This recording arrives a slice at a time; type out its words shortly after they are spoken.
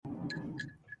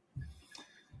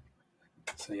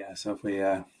So if we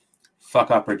fuck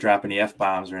up or drop any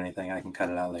F-bombs or anything, I can cut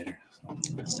it out later.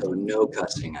 So no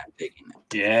cussing, I'm taking it.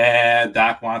 Yeah,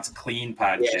 Doc wants clean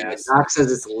podcast. Yeah, Doc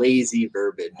says it's lazy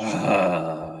verbiage.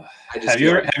 Have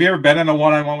you ever been in a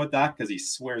one-on-one with Doc? Because he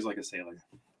swears like a sailor.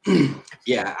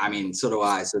 Yeah, I mean, so do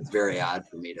I. So it's very odd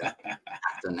for me to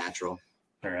act unnatural.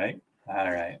 All right.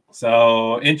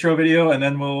 So intro video, and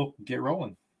then we'll get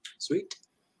rolling. Sweet.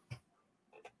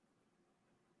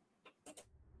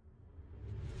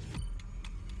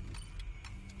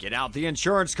 Get out the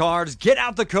insurance cards, get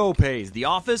out the copays. The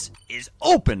office is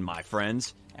open, my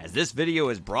friends, as this video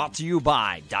is brought to you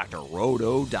by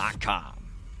drroto.com.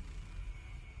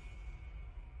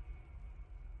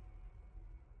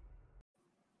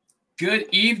 Good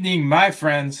evening, my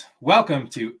friends. Welcome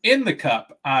to In the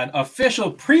Cup on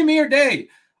official premiere day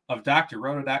of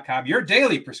drroto.com, your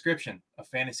daily prescription of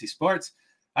fantasy sports.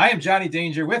 I am Johnny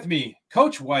Danger. With me,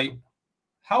 Coach White.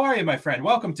 How are you, my friend?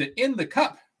 Welcome to In the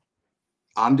Cup.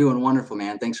 I'm doing wonderful,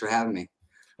 man. Thanks for having me.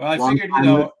 Well, I figured,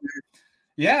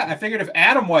 I figured if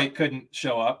Adam White couldn't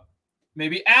show up,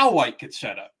 maybe Al White could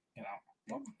shut up.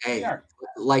 Well, hey,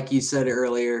 like you said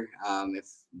earlier, if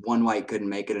one White couldn't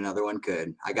make it, another one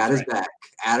could. I got his back.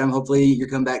 Adam, hopefully you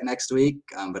come back next week,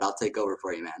 but I'll take over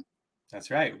for you, man.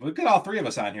 That's right. We'll get all three of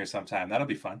us on here sometime. That'll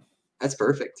be fun. That's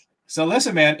perfect. So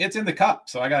listen, man, it's in the cup,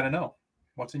 so I got to know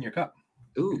what's in your cup.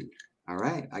 Ooh. All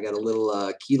right. I got a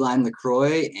little Key Lime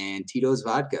LaCroix and Tito's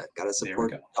vodka. Got to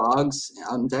support dogs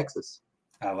out in Texas.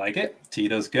 I like it.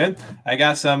 Tito's good. I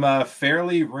got some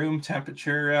fairly room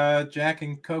temperature Jack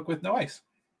and Coke with no ice.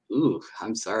 Ooh,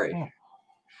 I'm sorry. Oh.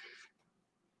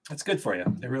 That's good for you.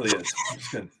 It really is. It's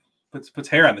good. Puts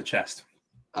hair on the chest.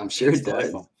 I'm sure it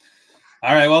does.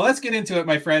 All right, well, let's get into it,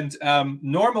 my friend.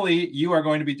 Normally, you are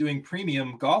going to be doing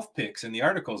premium golf picks in the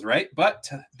articles, right? But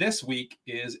this week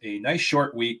is a nice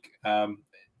short week.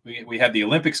 We have the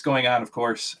Olympics going on, of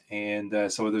course,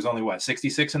 and so there's only,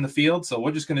 66 in the field? So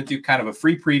we're just going to do kind of a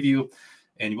free preview,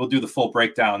 and we'll do the full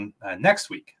breakdown next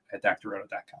week at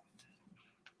drroto.com.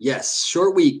 Yes,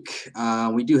 short week.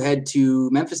 We do head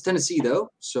to Memphis, Tennessee, though.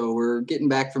 So we're getting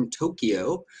back from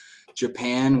Tokyo,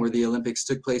 Japan, where the Olympics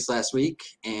took place last week,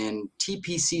 and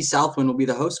TPC Southwind will be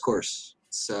the host course.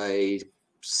 It's a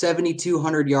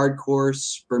 7,200-yard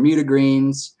course, Bermuda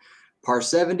greens, par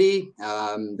 70.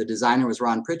 The designer was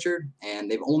Ron Pritchard, and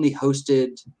they've only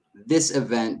hosted this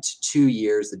event 2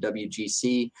 years, the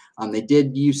WGC. They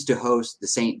did used to host the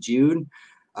St. Jude,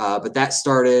 but that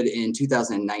started in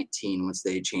 2019 once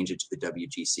they changed it to the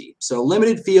WGC. So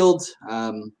limited field,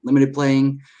 limited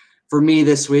playing for me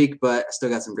this week, but I still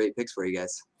got some great picks for you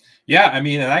guys. Yeah, I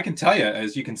mean, and I can tell you,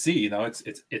 as you can see,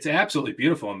 it's absolutely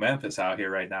beautiful in Memphis out here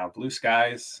right now. Blue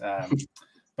skies.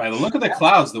 By the look of the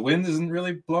clouds, the wind isn't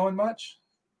really blowing much.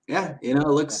 Yeah, it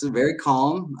looks very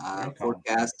calm.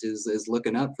 Forecast is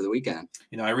looking up for the weekend.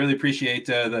 I really appreciate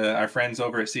our friends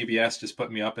over at CBS just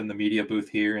putting me up in the media booth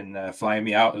here and flying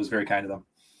me out. It was very kind of them.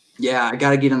 Yeah, I got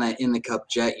to get on that In the Cup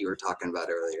jet you were talking about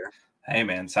earlier. Hey,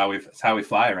 man, it's how we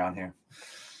fly around here.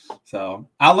 So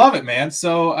I love it, man.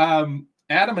 So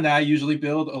Adam and I usually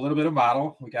build a little bit of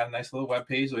model. We got a nice little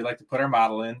webpage we like to put our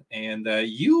model in. And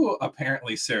you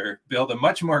apparently, sir, build a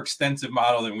much more extensive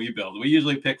model than we build. We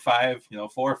usually pick 4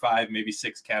 or 5, maybe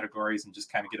 6 categories and just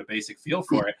kind of get a basic feel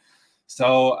for it.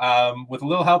 So with a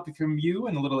little help from you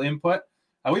and a little input,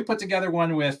 we put together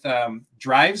one with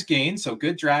drives gained. So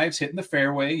good drives hitting the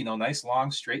fairway, nice long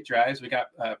straight drives. We got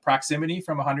proximity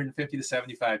from 150 to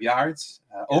 75 yards,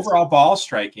 overall ball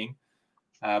striking,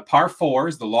 par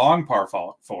 4s, the long par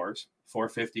 4s,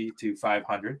 450 to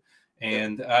 500,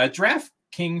 and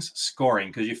DraftKings scoring,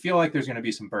 because you feel like there's going to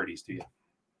be some birdies, do you?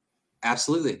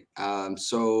 Absolutely.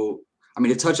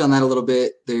 To touch on that a little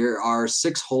bit, there are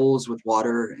 6 holes with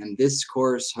water, and this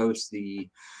course hosts the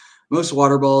most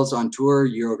water balls on tour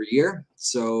year over year.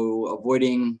 So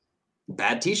avoiding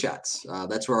bad tee shots.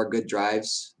 That's where our good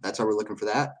drives, that's why we're looking for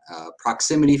that.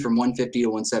 Proximity from 150 to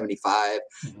 175.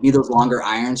 Need those longer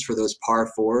irons for those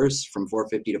par 4s from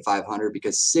 450 to 500,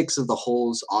 because 6 of the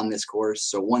holes on this course,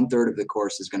 so 1/3 of the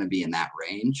course is going to be in that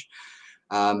range.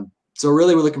 So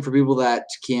really we're looking for people that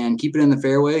can keep it in the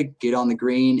fairway, get on the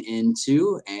green in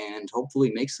 2, and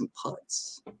hopefully make some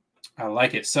putts. I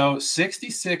like it. So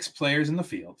 66 players in the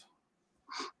field.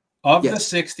 Of the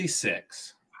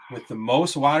 66, with the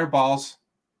most water balls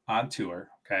on tour,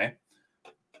 okay,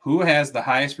 who has the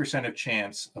highest percentage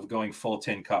chance of going full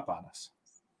tin cup on us?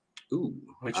 Ooh.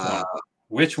 Which one?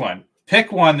 Which one?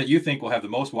 Pick one that you think will have the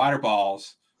most water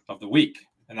balls of the week.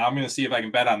 And I'm going to see if I can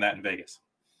bet on that in Vegas.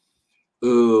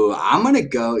 Ooh, I'm going to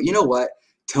go, you know what?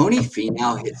 Tony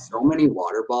Finau hit so many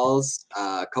water balls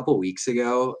a couple weeks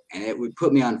ago, and it would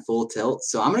put me on full tilt.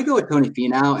 So I'm going to go with Tony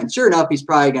Finau. And sure enough, he's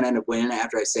probably going to end up winning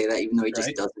after I say that, even though he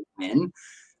just doesn't win.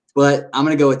 But I'm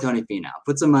going to go with Tony Finau.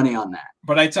 Put some money on that.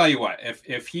 But I tell you what,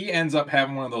 if he ends up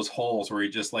having one of those holes where he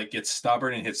just like gets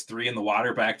stubborn and hits 3 in the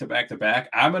water back to back to back,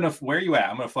 I'm going to, where are you at?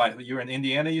 I'm going to fly. You're in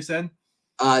Indiana, you said?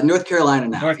 North Carolina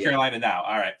now. North Carolina now.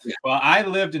 All right. Yeah. Well, I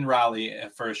lived in Raleigh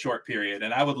for a short period,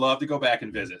 and I would love to go back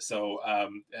and visit. So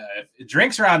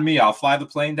drinks are on me. I'll fly the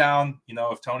plane down. You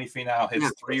know, if Tony Finau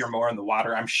hits 3 or more in the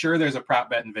water, I'm sure there's a prop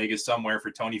bet in Vegas somewhere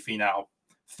for Tony Finau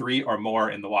 3 or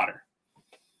more in the water.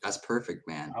 That's perfect,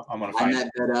 man. I'm going to find that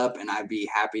bet up, and I'd be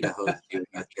happy to host you in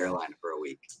North Carolina for a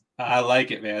week. I like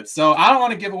it, man. So I don't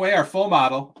want to give away our full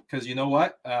model because you know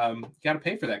what? You got to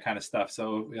pay for that kind of stuff.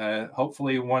 So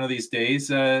hopefully one of these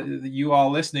days, you all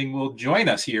listening will join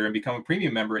us here and become a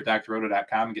premium member at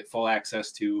drroto.com and get full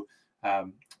access to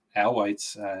Al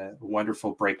White's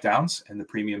wonderful breakdowns in the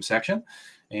premium section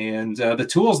and the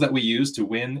tools that we use to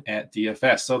win at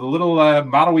DFS. So the little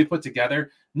model we put together,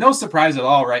 no surprise at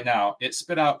all right now, it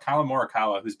spit out Colin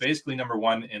Morikawa, who's basically number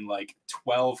 1 in like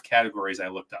 12 categories I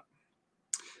looked up.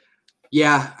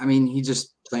 Yeah, I mean, he's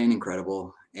just playing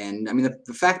incredible. And I mean,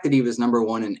 the fact that he was number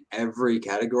 1 in every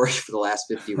category for the last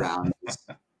 50 rounds is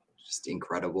just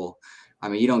incredible. I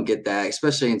mean, you don't get that,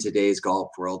 especially in today's golf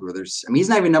world where he's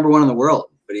not even number 1 in the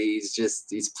world, but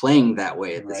he's playing that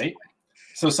way at this point.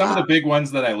 So some of the big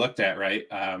ones that I looked at, right?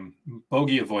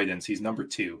 Bogey avoidance, he's number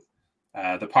 2.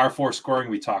 The par 4 scoring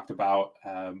we talked about,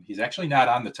 he's actually not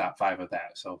on the top 5 of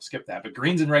that, so skip that. But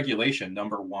greens in regulation,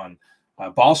 number 1.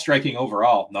 Ball striking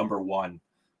overall, number 1.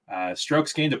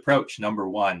 Strokes gained approach, number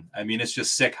 1. I mean, it's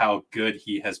just sick how good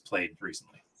he has played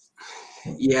recently.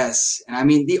 Yes. And I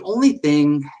mean, the only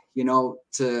thing,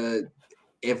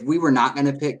 if we were not going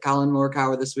to pick Colin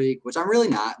Morikawa this week, which I'm really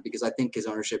not because I think his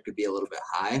ownership could be a little bit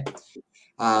high,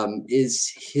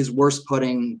 is his worst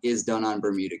putting is done on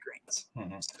Bermuda greens.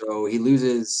 Mm-hmm. So he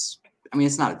loses, I mean,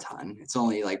 it's not a ton. It's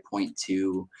only like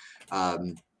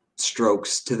 0.2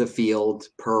 strokes to the field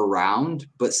per round,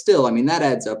 but still, I mean, that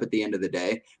adds up at the end of the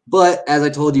day. But as I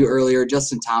told you earlier,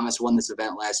 Justin Thomas won this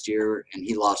event last year and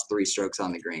he lost 3 strokes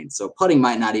on the green. So putting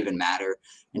might not even matter.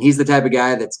 And he's the type of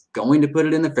guy that's going to put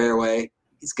it in the fairway.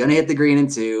 He's going to hit the green in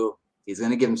 2. He's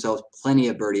going to give himself plenty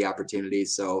of birdie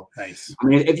opportunities. So, nice. I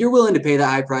mean, if you're willing to pay the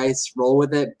high price, roll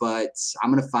with it. But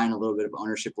I'm going to find a little bit of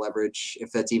ownership leverage,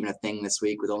 if that's even a thing this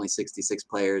week with only 66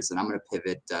 players. And I'm going to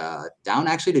pivot down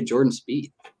actually to Jordan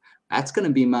Spieth. That's going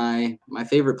to be my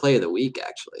favorite play of the week,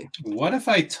 actually. What if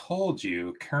I told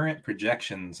you current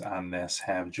projections on this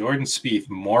have Jordan Spieth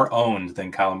more owned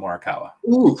than Colin Morikawa?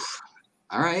 Oof.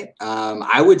 All right.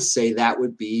 I would say that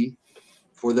would be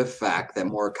for the fact that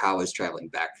Morikawa is traveling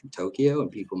back from Tokyo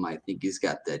and people might think he's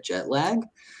got the jet lag.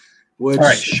 All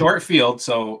right, short field,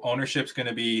 so ownership's going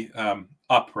to be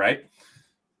up, right?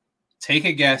 Take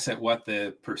a guess at what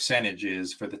the percentage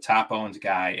is for the top owned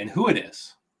guy and who it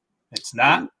is. It's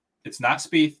not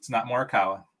Spieth, it's not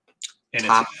Morikawa, and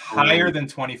top it's higher than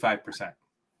 25%.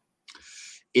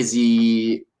 Is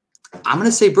he? I'm going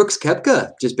to say Brooks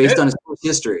Koepka, just based on his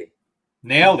history.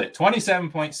 Nailed it,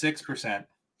 27.6%.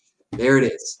 There it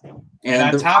is. And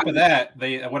on top of that,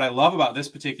 what I love about this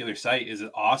particular site is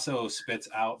it also spits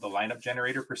out the lineup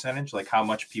generator percentage, like how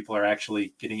much people are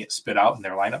actually getting it spit out in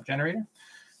their lineup generator,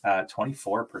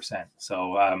 24%.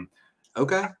 So,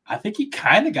 okay. I think you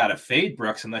kind of got to fade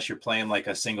Brooks unless you're playing like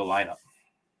a single lineup.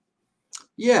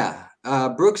 Yeah.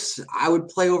 Brooks, I would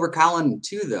play over Colin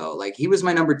too, though. Like he was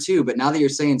my number 2, but now that you're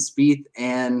saying Spieth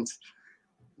and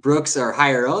Brooks are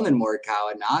higher owned than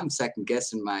Morikawa, now I'm second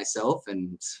guessing myself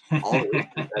and all the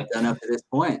research I've done up to this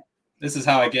point. This is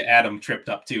how I get Adam tripped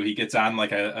up too. He gets on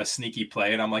like a sneaky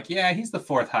play and I'm like, yeah, he's the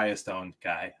 4th highest owned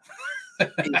guy.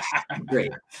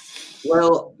 Great.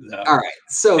 Well, all right.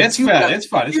 So it's fun. It's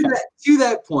fun. To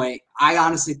that point, I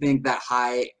honestly think that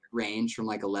high range from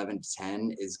like 11 to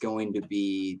 10 is going to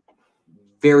be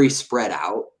very spread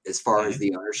out as far as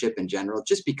the ownership in general,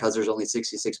 just because there's only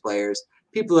 66 players.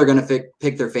 People are going to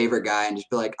pick their favorite guy and just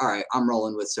be like, all right, I'm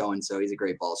rolling with so-and-so. He's a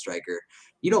great ball striker.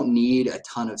 You don't need a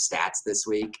ton of stats this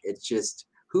week. It's just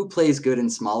who plays good in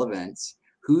small events,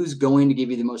 who's going to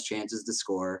give you the most chances to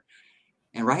score.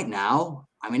 And right now,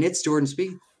 I mean, it's Jordan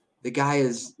Spieth. The guy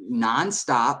is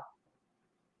nonstop.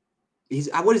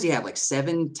 What does he have? Like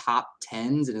 7 top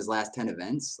 10s in his last 10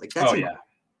 events? Like that's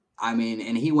I mean,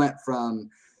 and he went from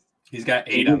he's got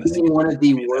 8 on the season. One of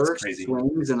the worst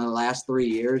swings in the last 3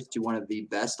 years to one of the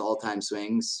best all-time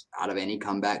swings out of any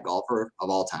comeback golfer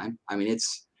of all time. I mean,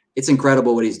 it's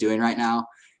incredible what he's doing right now.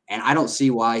 And I don't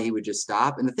see why he would just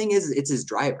stop. And the thing is, it's his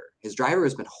driver. His driver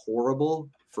has been horrible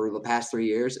for the past 3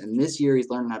 years. And this year he's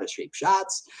learning how to shape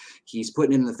shots. He's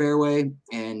putting it in the fairway.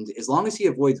 And as long as he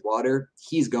avoids water,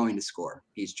 he's going to score.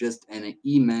 He's just an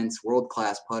immense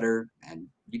world-class putter, and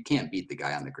you can't beat the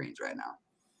guy on the greens right now.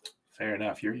 Fair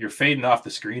enough. You're fading off the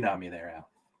screen on me there, Al.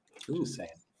 Just saying.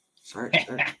 Sorry.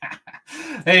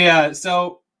 Hey,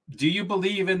 so do you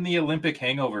believe in the Olympic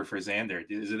hangover for Xander?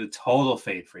 Is it a total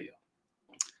fade for you?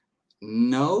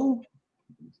 No,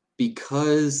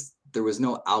 because there was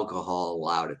no alcohol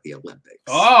allowed at the Olympics.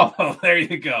 Oh, there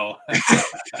you go.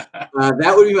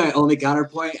 That would be my only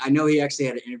counterpoint. I know he actually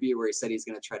had an interview where he said he's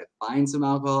going to try to find some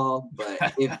alcohol, but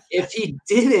if he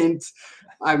didn't,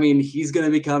 I mean, he's going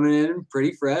to be coming in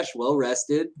pretty fresh, well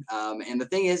rested. And the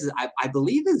thing is, I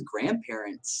believe his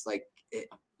grandparents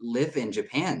live in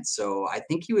Japan, so I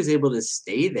think he was able to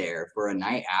stay there for a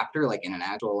night after, like in an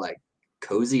actual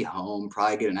cozy home,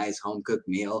 probably get a nice home cooked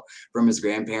meal from his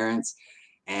grandparents.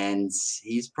 And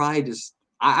he's probably just,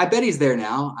 I bet he's there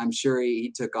now. I'm sure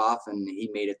he took off and he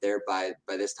made it there by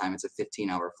this time. It's a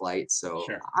 15-hour flight. So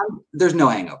sure. There's no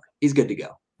hangover. He's good to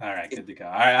go. All right, good to go.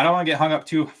 All right, I don't want to get hung up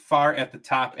too far at the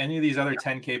top. Any of these other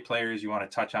 10K players you want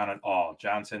to touch on at all?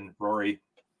 Johnson, Rory?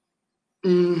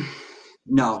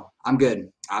 No, I'm good.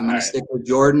 I'm going to stick with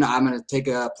Jordan. I'm going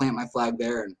to plant my flag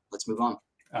there, and let's move on.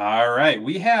 All right,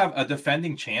 we have a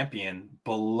defending champion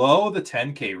below the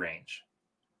 10K range.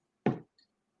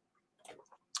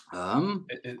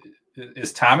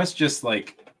 Is Thomas just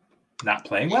not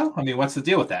playing well? I mean, what's the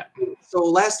deal with that? So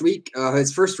last week,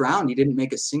 his first round, he didn't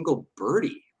make a single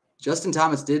birdie. Justin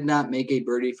Thomas did not make a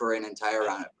birdie for an entire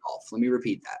round of golf. Let me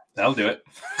repeat that. That'll do it.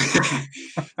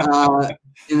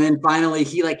 And then finally,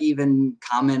 he even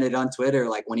commented on Twitter,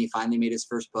 when he finally made his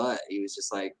first putt, he was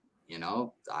just like,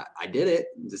 I did it.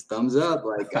 Just thumbs up.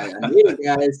 I did it,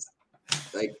 guys.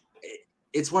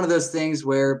 It's one of those things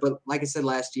where, but like I said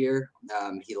last year,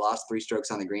 he lost 3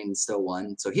 strokes on the green and still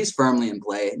won. So he's firmly in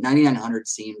play. 9,900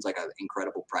 seems like an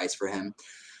incredible price for him.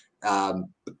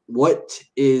 What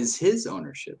is his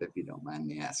ownership, if you don't mind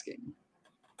me asking?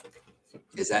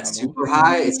 Is that super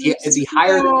high? Is he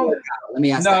higher than Let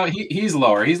me ask. No, he's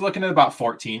lower. He's looking at about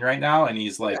 14 right now, and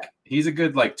he's he's a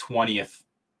good 20th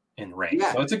in rank.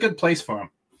 Yeah. So it's a good place for him.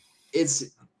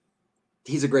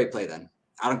 He's a great play then.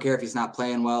 I don't care if he's not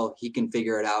playing well. He can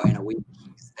figure it out in a week.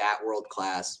 He's that world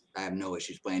class. I have no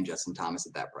issues playing Justin Thomas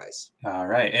at that price. All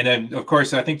right. And then, of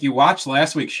course, I think you watched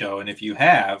last week's show. And if you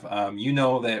have, you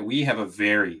know that we have a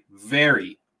very,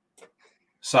 very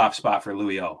soft spot for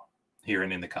Louis O here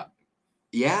in the Cup.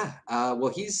 Yeah.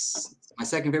 Well, he's my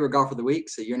second favorite golfer of the week.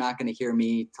 So you're not going to hear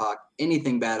me talk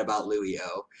anything bad about Louis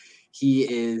O. He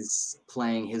is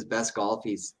playing his best golf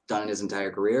he's done in his entire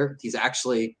career. He's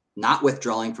actually not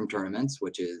withdrawing from tournaments,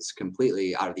 which is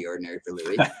completely out of the ordinary for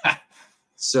Louis.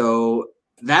 So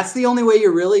that's the only way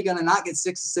you're really going to not get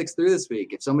 6-6 through this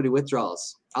week. If somebody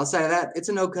withdraws outside of that, it's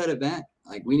a no-cut event.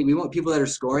 We want people that are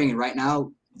scoring. And right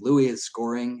now, Louis is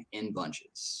scoring in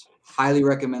bunches. Highly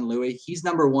recommend Louis. He's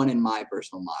number 1 in my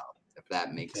personal model, if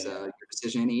that makes your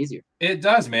decision any easier. It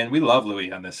does, man. We love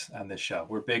Louis on this show.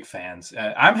 We're big fans.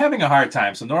 I'm having a hard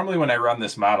time. So normally when I run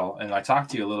this model, and I talked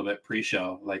to you a little bit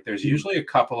pre-show, there's usually a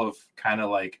couple of kind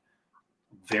of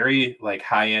very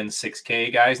high-end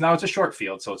 6K guys. Now it's a short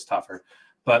field, so it's tougher.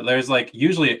 But there's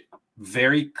usually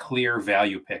very clear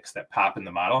value picks that pop in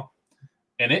the model.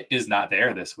 And it is not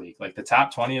there this week. The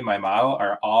top 20 in my model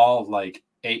are all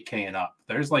 8K and up.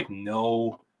 There's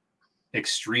no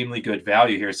extremely good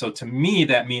value here. So to me,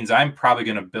 that means I'm probably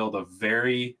going to build a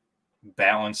very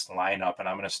balanced lineup, and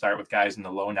I'm going to start with guys in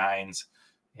the low 9s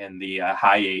and the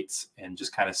high 8s and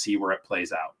just kind of see where it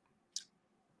plays out.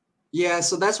 Yeah,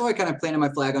 so that's why I kind of planted my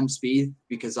flag on Spieth,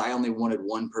 because I only wanted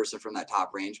one person from that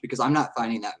top range, because I'm not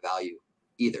finding that value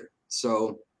either.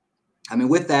 So, I mean,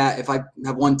 with that, if I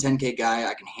have one 10K guy,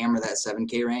 I can hammer that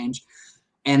 7K range.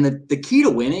 And the key to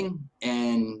winning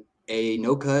and a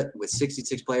no cut with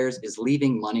 66 players is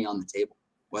leaving money on the table,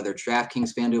 whether it's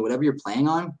DraftKings, FanDuel, whatever you're playing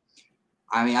on.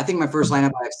 I mean, I think my first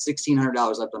lineup, I have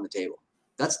 $1,600 left on the table.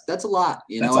 That's a lot,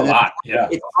 That's a lot. Yeah.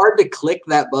 It's hard to click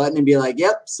that button and be like,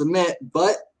 yep, submit.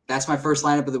 But that's my first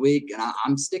lineup of the week, and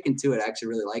I'm sticking to it. I actually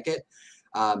really like it.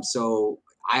 So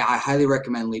I highly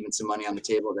recommend leaving some money on the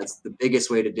table. That's the biggest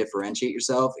way to differentiate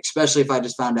yourself, especially if I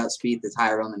just found out Spieth is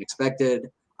higher on than expected.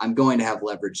 I'm going to have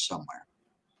leverage somewhere.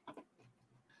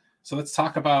 So let's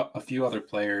talk about a few other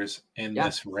players in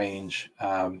this range.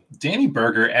 Danny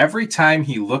Berger, every time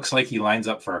he looks like he lines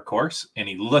up for a course, and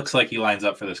he looks like he lines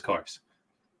up for this course,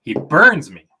 he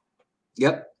burns me.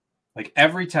 Yep.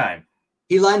 Every time.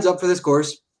 He lines up for this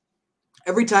course.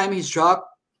 Every time he's chalk,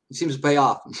 he seems to pay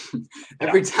off.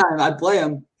 Every time I play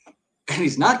him and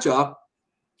he's not chalk,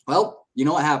 well, you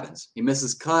know what happens. He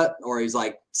misses cut or he's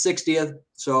like 60th.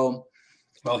 So,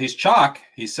 well, he's chalk.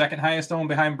 He's second highest owned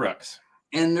behind Brooks.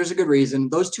 And there's a good reason.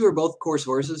 Those two are both course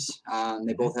horses.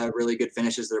 They both have really good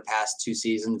finishes their past 2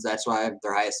 seasons. That's why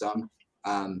they're highest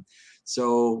owned.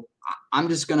 So I'm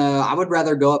just I would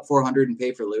rather go up 400 and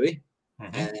pay for Louis.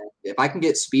 And if I can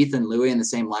get Spieth and Louis in the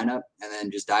same lineup and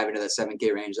then just dive into that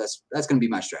 7K range, that's going to be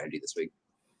my strategy this week.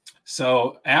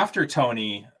 So after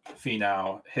Tony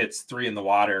Finau hits 3 in the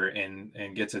water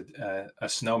and gets a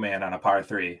snowman on a par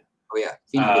 3. Oh yeah.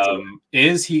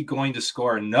 Is he going to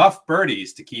score enough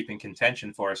birdies to keep in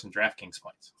contention for us in DraftKings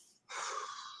points?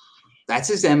 That's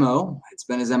his MO. It's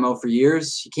been his MO for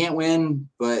years. He can't win,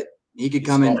 but he could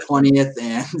come in 20th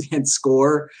and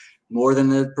score more than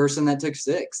the person that took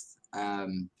 6th.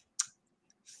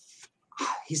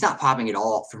 He's not popping at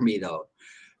all for me though.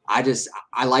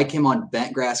 I like him on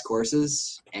bent grass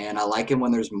courses, and I like him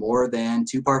when there's more than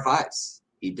 2 par 5s.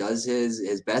 He does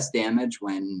his best damage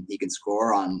when he can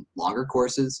score on longer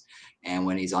courses and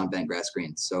when he's on bent grass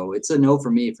greens. So it's a no for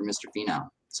me for Mr. Finau.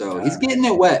 So he's getting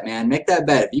it wet, man. Make that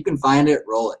bet. If you can find it,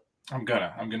 roll it. I'm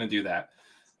gonna do that.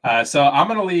 So I'm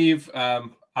gonna leave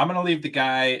the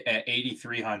guy at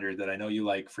 8,300 that I know you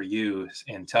like for you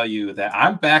and tell you that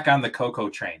I'm back on the Coco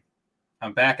train.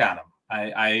 I'm back on him.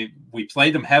 We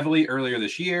played him heavily earlier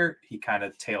this year. He kind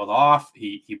of tailed off.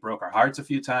 He broke our hearts a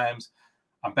few times.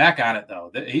 I'm back on it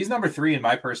though. He's number 3 in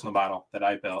my personal model that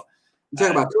I built. You're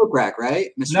talking about Kokrak, right?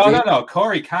 Mr. No.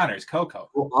 Corey Connors, Coco.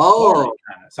 Oh,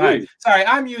 Sorry.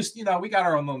 I'm used. We got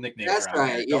our own little nicknames. That's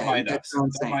right. Don't mind us.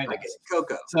 Don't mind us.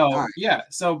 Coco. So right.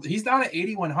 So he's down at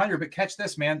 8,100. But catch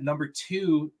this, man. Number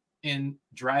 2 in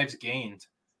drives gained.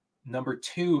 Number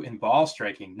 2 in ball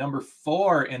striking. Number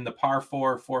 4 in the par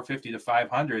 4, 450 to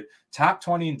 500. Top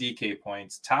 20 in DK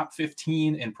points. Top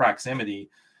 15 in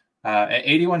proximity. At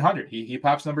 8,100, he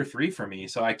pops number 3 for me,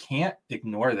 so I can't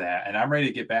ignore that, and I'm ready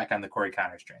to get back on the Corey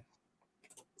Connors train.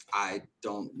 I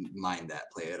don't mind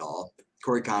that play at all.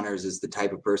 Corey Connors is the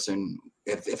type of person,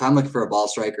 if I'm looking for a ball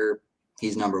striker,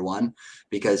 he's number 1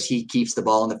 because he keeps the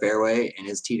ball in the fairway and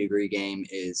his tee degree game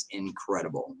is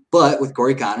incredible. But with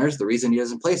Corey Connors, the reason he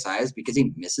doesn't play high is because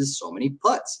he misses so many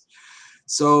putts.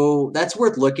 So that's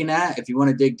worth looking at if you want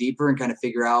to dig deeper and kind of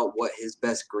figure out what his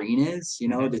best green is.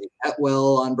 Does he putt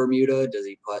well on Bermuda? Does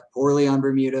he putt poorly on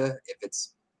Bermuda? If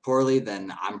it's poorly,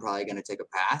 then I'm probably going to take a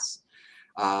pass.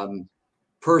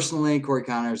 Personally, Corey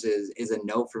Connors is a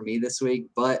no for me this week.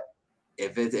 But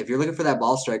if you're looking for that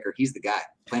ball striker, he's the guy.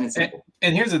 Plain and simple.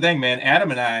 And here's the thing, man.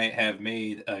 Adam and I have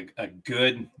made a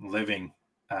good living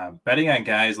betting on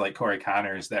guys like Corey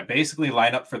Connors that basically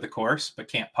line up for the course but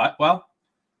can't putt well.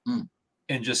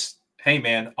 And just, hey,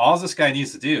 man, all this guy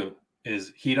needs to do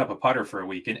is heat up a putter for a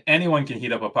week. And anyone can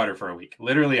heat up a putter for a week.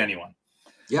 Literally anyone.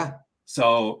 Yeah.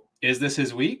 So is this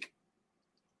his week?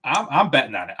 I'm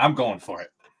betting on it. I'm going for it.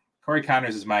 Corey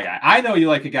Connors is my guy. I know you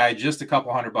like a guy just a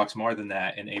couple $100 more than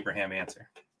that in Abraham Answer.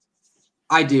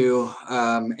 I do.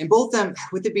 And both of them,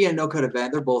 with it being a no-cut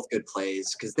event, they're both good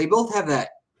plays because they both have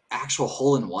that actual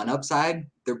hole-in-one upside.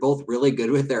 They're both really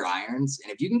good with their irons.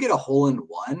 And if you can get a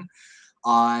hole-in-one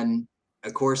on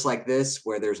a course like this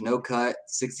where there's no cut,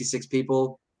 66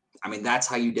 people, I mean, that's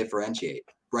how you differentiate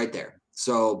right there.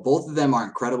 So both of them are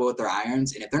incredible with their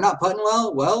irons. And if they're not putting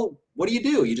well, what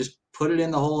do? You just put it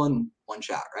in the hole in one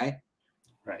shot, right?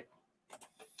 Right.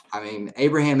 I mean,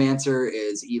 Abraham Answer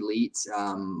is elite.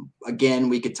 Again,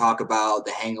 we could talk about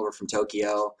the hangover from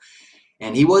Tokyo.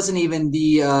 And he wasn't even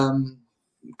the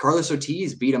Carlos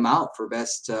Ortiz beat him out for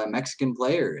best Mexican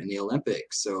player in the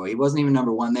Olympics. So he wasn't even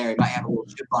number 1 there. He might have a little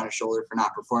chip on his shoulder for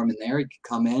not performing there. He could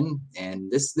come in, and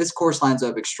this course lines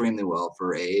up extremely well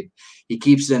for Abe. He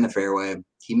keeps it in the fairway.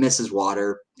 He misses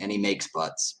water, and he makes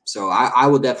putts. So I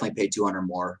will definitely pay 200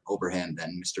 more over him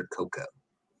than Mr. Coco.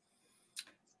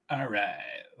 All right.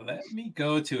 Let me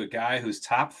go to a guy who's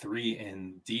top 3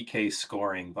 in DK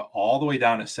scoring, but all the way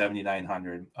down at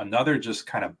 7,900. Another just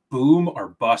kind of boom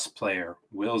or bust player,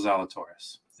 Will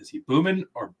Zalatoris. Is he booming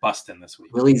or busting this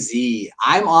week? Willie Z.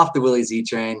 I'm off the Willie Z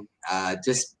train.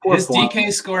 Just his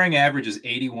DK scoring average is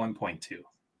 81.2.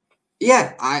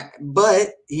 Yeah,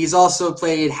 but he's also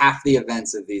played half the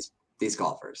events of these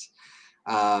golfers.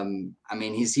 I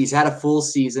mean, he's had a full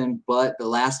season, but the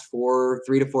last 3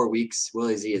 to 4 weeks,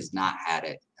 Willie Z has not had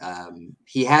it.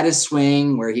 He had his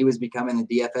swing where he was becoming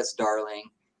the DFS darling.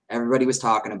 Everybody was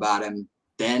talking about him.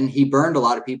 Then he burned a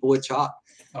lot of people with chalk.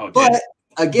 Oh, but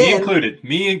again,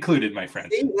 me included, my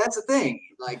friend. See, that's the thing.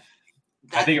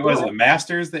 I think it was the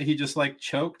Masters that he just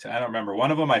choked. I don't remember. One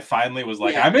of them, I finally was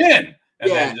like, I'm in, and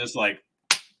then just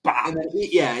Bah. And then,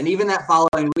 and even that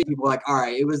following week, people were like, all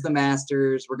right, it was the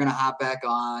Masters. We're going to hop back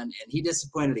on. And he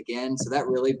disappointed again. So that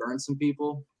really burned some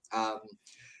people.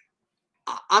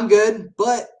 I'm good,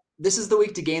 but this is the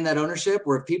week to gain that ownership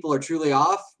where if people are truly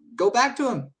off, go back to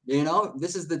him.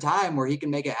 This is the time where he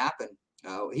can make it happen.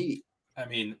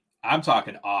 I'm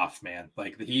talking off, man.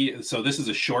 So this is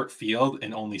a short field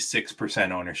and only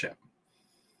 6% ownership.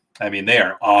 They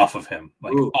are off of him,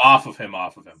 off of him.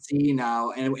 See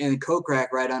now, and Kokrak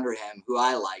right under him, who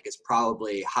I like, is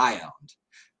probably high owned.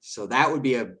 So that would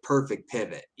be a perfect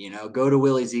pivot. Go to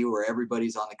Willie Z where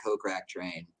everybody's on the Kokrak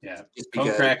train. Yeah,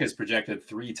 Kokrak is projected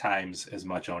 3 times as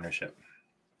much ownership.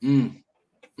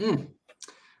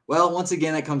 Well, once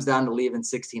again, that comes down to leaving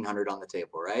 1,600 on the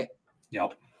table, right?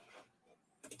 Yep.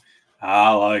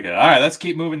 I like it. All right, let's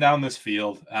keep moving down this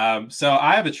field. So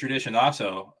I have a tradition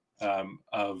also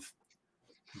of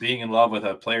being in love with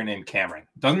a player named Cameron.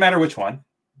 Doesn't matter which one.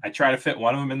 I try to fit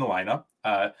one of them in the lineup.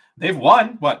 They've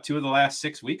won, 2 of the last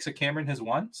 6 weeks that Cameron has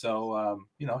won. So,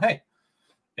 hey,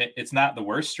 it's not the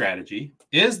worst strategy.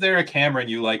 Is there a Cameron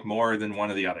you like more than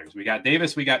one of the others? We got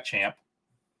Davis, we got Champ.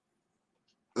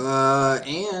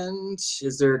 And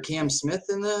is there Cam Smith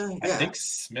in the? Yeah. I think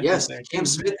Smith. Yes, is there Cam too.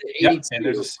 Smith at 82. Yep, and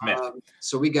there's a Smith.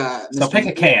 So we got. So pick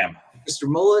a Cam. Mr.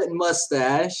 Mullet and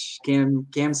Mustache,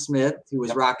 Cam Smith, who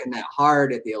was rocking that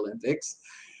hard at the Olympics.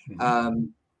 Mm-hmm.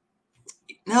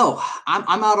 No,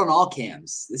 I'm out on all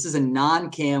Cams. This is a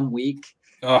non-Cam week.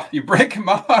 Oh, you're breaking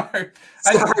my heart.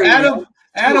 Sorry, Adam,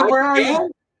 where are Cam?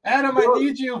 you? Adam, I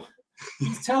need you.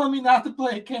 He's telling me not to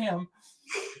play Cam.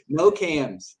 No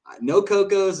Cams, no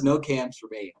Cocos, no Cams for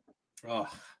me. Oh.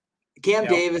 Cam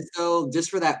Davis, though, just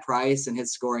for that price and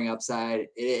his scoring upside,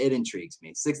 it intrigues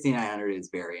me. 6,900 is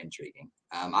very intriguing.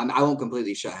 I won't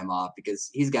completely shut him off because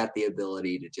he's got the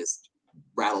ability to just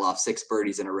rattle off 6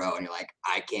 birdies in a row, and you're like,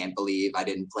 I can't believe I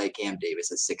didn't play Cam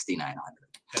Davis at 6,900.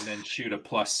 And then shoot a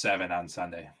 +7 on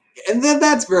Sunday. And then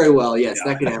that's very well. Yes,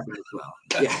 that could happen as well.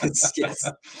 Yes.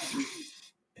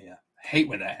 Yeah, hate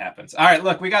when that happens. All right,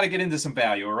 look, we got to get into some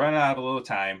value. We're running out of a little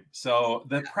time. So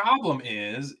the problem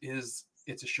is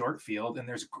it's a short field and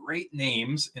there's great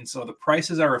names, and so the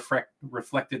prices are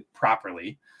reflected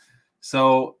properly.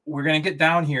 So we're going to get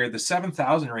down here. The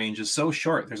 7,000 range is so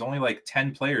short. There's only like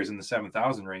 10 players in the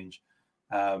 7,000 range.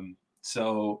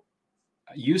 So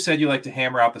you said you like to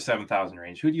hammer out the 7,000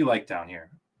 range. Who do you like down here?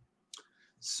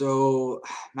 So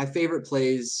my favorite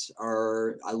plays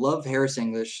are, I love Harris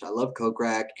English, I love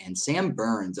Kokrak, and Sam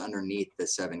Burns underneath the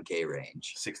 7K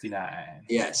range. 69.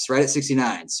 Yes, right at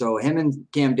 69. So him and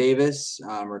Cam Davis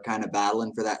are kind of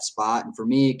battling for that spot. And for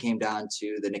me, it came down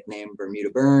to the nickname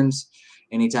Bermuda Burns.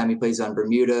 Anytime he plays on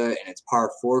Bermuda and it's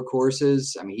par 4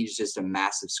 courses, he's just a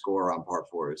massive scorer on par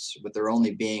 4s, with there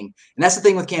only being, and that's the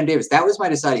thing with Cam Davis. That was my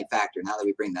deciding factor now that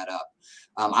we bring that up.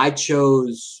 I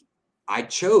chose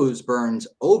Burns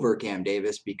over Cam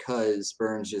Davis because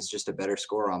Burns is just a better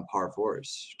scorer on par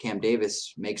 4s. Cam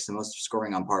Davis makes the most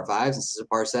scoring on par 5s. This is a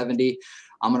par 70.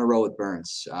 I'm going to roll with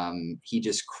Burns. He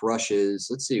just crushes.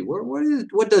 Let's see.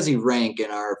 What does he rank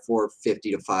in our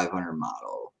 450 to 500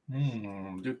 model?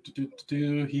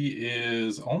 He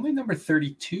is only number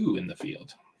 32 in the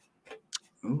field.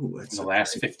 Ooh, that's in the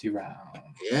last 50 rounds.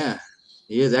 Yeah,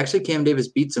 he is. Actually, Cam Davis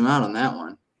beats him out on that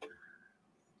one.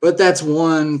 But that's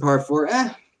one par 4.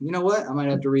 You know what? I might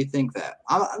have to rethink that.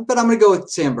 But I'm going to go with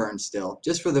Sam Burns still,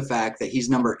 just for the fact that he's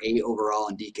number 8 overall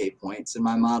in DK points in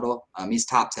my model. He's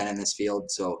top 10 in this field.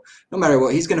 So no matter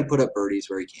what, he's going to put up birdies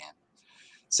where he can.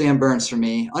 Sam Burns for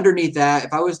me. Underneath that,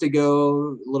 if I was to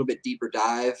go a little bit deeper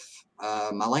dive,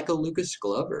 I like a Lucas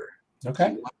Glover.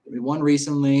 Okay. We won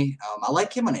recently. I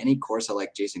like him on any course. I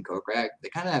like Jason Kokrak. They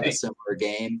kind of have a similar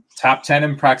game. Top 10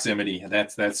 in proximity.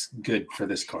 That's good for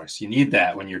this course. You need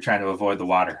that when you're trying to avoid the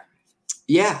water.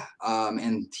 Yeah.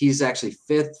 And he's actually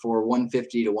 5th for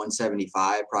 150 to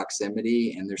 175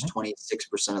 proximity. And there's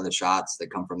 26% of the shots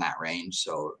that come from that range.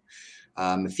 So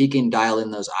if he can dial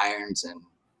in those irons and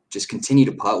just continue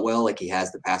to putt well like he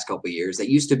has the past couple of years, that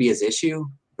used to be his issue.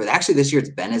 But actually this year it's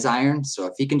been his irons. So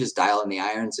if he can just dial in the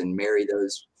irons and marry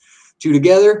those two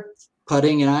together,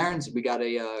 putting and irons, we got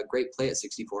a great play at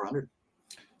 6,400.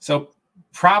 So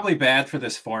probably bad for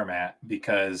this format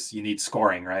because you need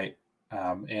scoring, right?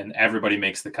 And everybody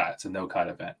makes the cut. It's a no-cut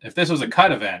event. If this was a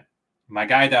cut event, my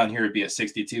guy down here would be at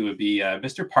 62, would be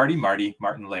Mr. Party Marty,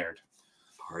 Martin Laird.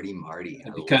 Party Marty.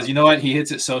 Because you know what? He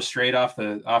hits it so straight off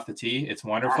the tee. It's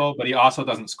wonderful, but he also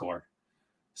doesn't score.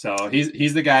 So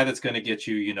he's the guy that's going to get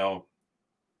you,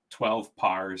 12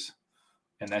 pars,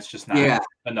 and that's just not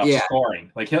enough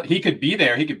scoring. Like he could be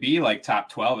there. He could be like top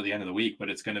 12 at the end of the week, but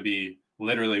it's going to be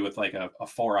literally with like a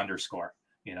 4 underscore,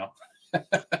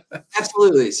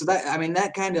 Absolutely. So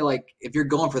that kind of like, if you're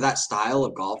going for that style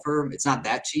of golfer, it's not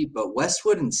that cheap, but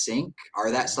Westwood and Sink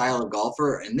are that style of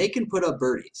golfer, and they can put up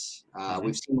birdies.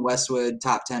 We've seen Westwood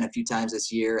top 10 a few times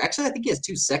this year. Actually, I think he has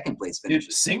 2 second place finishes.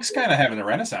 Dude, Sink's kind of having a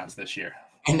renaissance this year.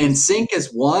 And then Sink is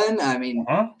 1. I mean,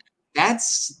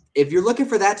 that's, if you're looking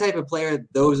for that type of player,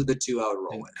 those are the 2 I would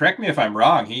roll with. Correct me if I'm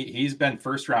wrong. He's been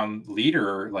first round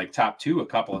leader, like top 2 a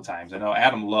couple of times. I know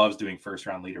Adam loves doing first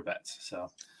round leader bets. So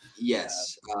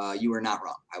yes, you are not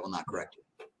wrong. I will not correct you.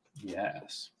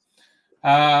 Yes.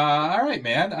 All right,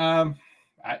 man.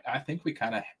 I think we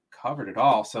kind of covered it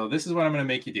all. So this is what I'm going to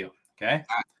make you do. Okay.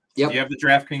 Yep. Do you have the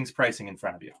DraftKings pricing in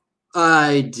front of you?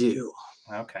 I do.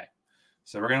 Okay.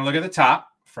 So we're going to look at the top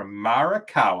from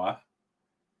Morikawa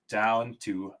down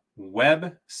to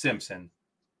Webb Simpson.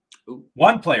 Ooh.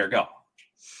 1 player, go.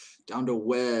 Down to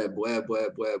Webb.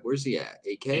 Where's he at?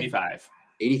 8K?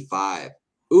 85.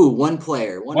 Ooh, 1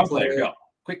 player. One player, go.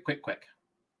 Quick.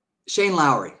 Shane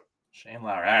Lowry. All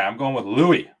right, I'm going with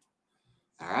Louis.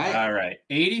 All right.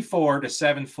 84 to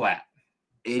 7 flat.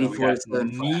 84 to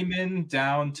 7 flat. Neiman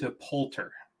down to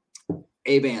Poulter.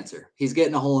 Abe Answer. He's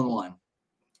getting a hole-in-one.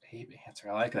 Abe Answer.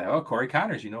 I like that. Oh, Corey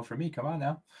Connors, for me. Come on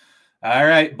now. All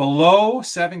right. Below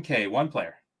 7K, 1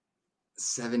 player.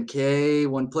 7K,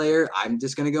 1 player. I'm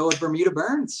just going to go with Bermuda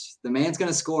Burns. The man's going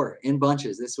to score in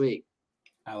bunches this week.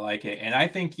 I like it. And I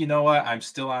think, you know what? I'm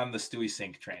still on the Stewie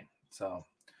Sink train. So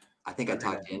I think I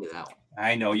talked you into that one.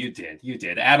 I know you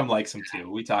did. Adam likes him too.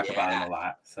 We talk about him a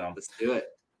lot. So let's do it.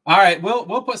 All right.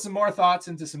 We'll put some more thoughts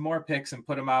into some more picks and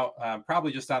put them out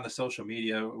probably just on the social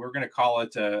media. We're going to call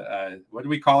it, what do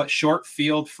we call it? Short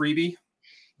field freebie.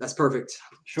 That's perfect.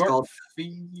 Short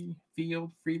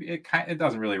field freebie. It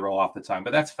doesn't really roll off the tongue,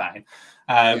 but that's fine.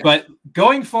 But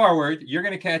going forward, you're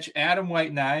going to catch Adam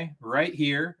White and I right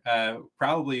here.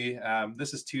 Probably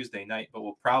this is Tuesday night, but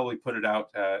we'll probably put it out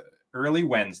early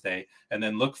Wednesday, and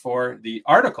then look for the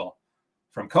article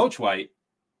from Coach White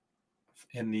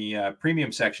in the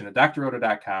premium section at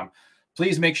drroto.com.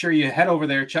 Please make sure you head over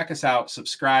there, check us out,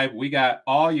 subscribe. We got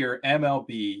all your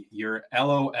MLB, your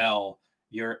LOL,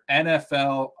 your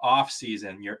NFL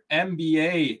offseason, your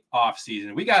NBA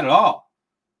offseason. We got it all,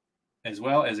 as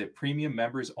well as a premium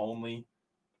members only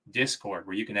Discord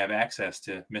where you can have access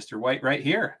to Mr. White right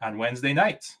here on Wednesday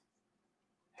nights,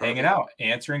 hanging out,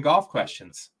 answering golf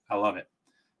questions. I love it.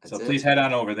 Please head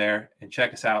on over there and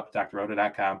check us out,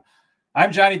 drroto.com.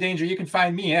 I'm Johnny Danger. You can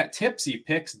find me at Tipsy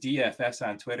Picks DFS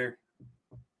on Twitter.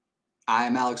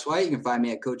 I'm Alex White. You can find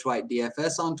me at Coach White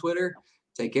DFS on Twitter.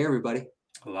 Take care, everybody.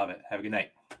 Love it. Have a good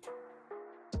night.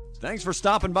 Thanks for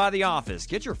stopping by the office.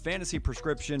 Get your fantasy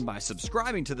prescription by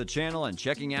subscribing to the channel and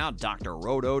checking out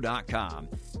drroto.com.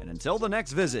 And until the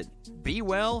next visit, be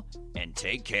well and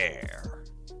take care.